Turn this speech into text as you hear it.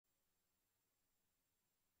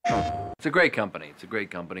It's a great company. It's a great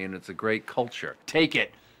company, and it's a great culture. Take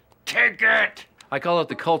it. Take it! I call it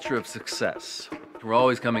the culture of success. We're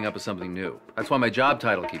always coming up with something new. That's why my job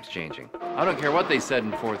title keeps changing. I don't care what they said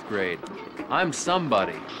in 4th grade. I'm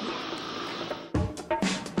somebody.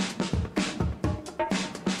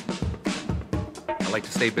 I like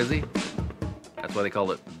to stay busy. That's why they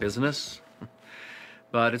call it business.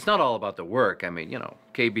 But it's not all about the work. I mean, you know,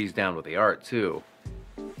 KB's down with the art, too.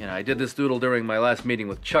 You know, I did this doodle during my last meeting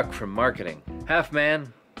with Chuck from marketing. Half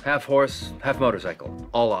man, half horse, half motorcycle.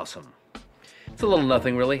 All awesome. It's a little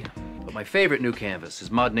nothing, really. But my favorite new canvas is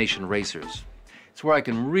ModNation Racers. It's where I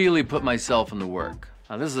can really put myself in the work.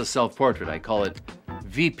 Now, this is a self-portrait. I call it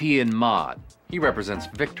VP in Mod. He represents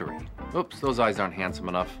victory. Oops, those eyes aren't handsome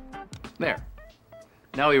enough. There.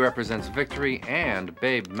 Now he represents victory and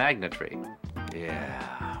babe magnetry.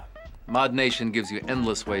 Yeah. ModNation gives you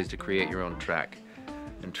endless ways to create your own track.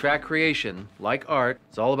 And track creation, like art,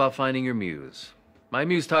 is all about finding your muse. My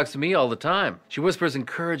muse talks to me all the time. She whispers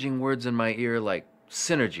encouraging words in my ear like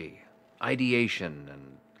synergy, ideation,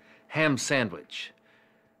 and ham sandwich.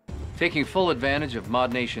 Taking full advantage of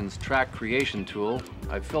ModNation's track creation tool,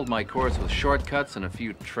 I've filled my course with shortcuts and a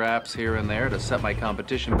few traps here and there to set my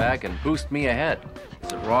competition back and boost me ahead.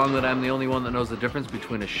 Is it wrong that I'm the only one that knows the difference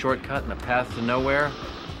between a shortcut and a path to nowhere?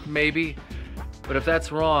 Maybe. But if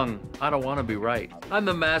that's wrong, I don't want to be right. I'm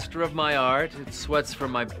the master of my art. It sweats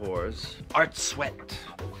from my pores. Art sweat.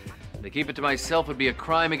 To keep it to myself would be a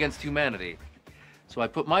crime against humanity. So I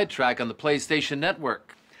put my track on the PlayStation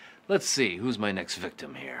Network. Let's see, who's my next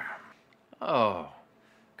victim here? Oh,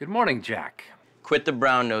 good morning, Jack. Quit the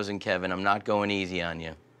brown nosing, Kevin. I'm not going easy on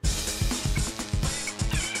you.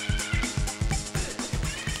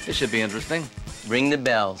 This should be interesting. Ring the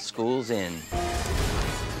bell. School's in.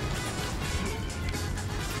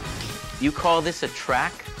 You call this a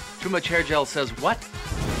track? Too much hair gel says what?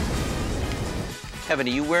 Kevin,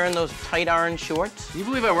 are you wearing those tight orange shorts? Can you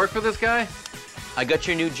believe I work for this guy? I got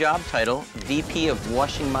your new job title, VP of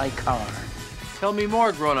Washing My Car. Tell me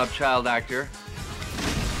more, grown-up child actor.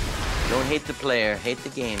 Don't hate the player, hate the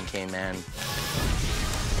game, K-Man.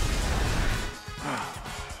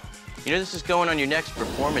 You know this is going on your next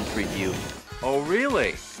performance review. Oh,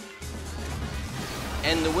 really?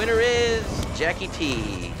 And the winner is Jackie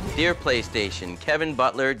T. Dear PlayStation, Kevin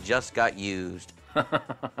Butler just got used.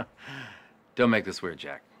 Don't make this weird,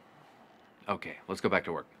 Jack. Okay, let's go back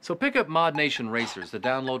to work. So pick up ModNation Racers to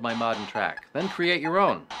download my modern track. Then create your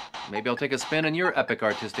own. Maybe I'll take a spin in your epic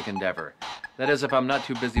artistic endeavor. That is, if I'm not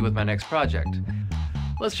too busy with my next project.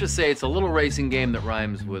 Let's just say it's a little racing game that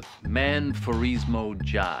rhymes with man-furismo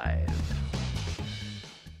jive.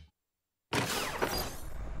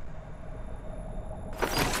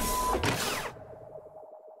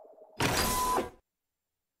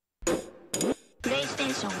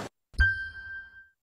 PlayStation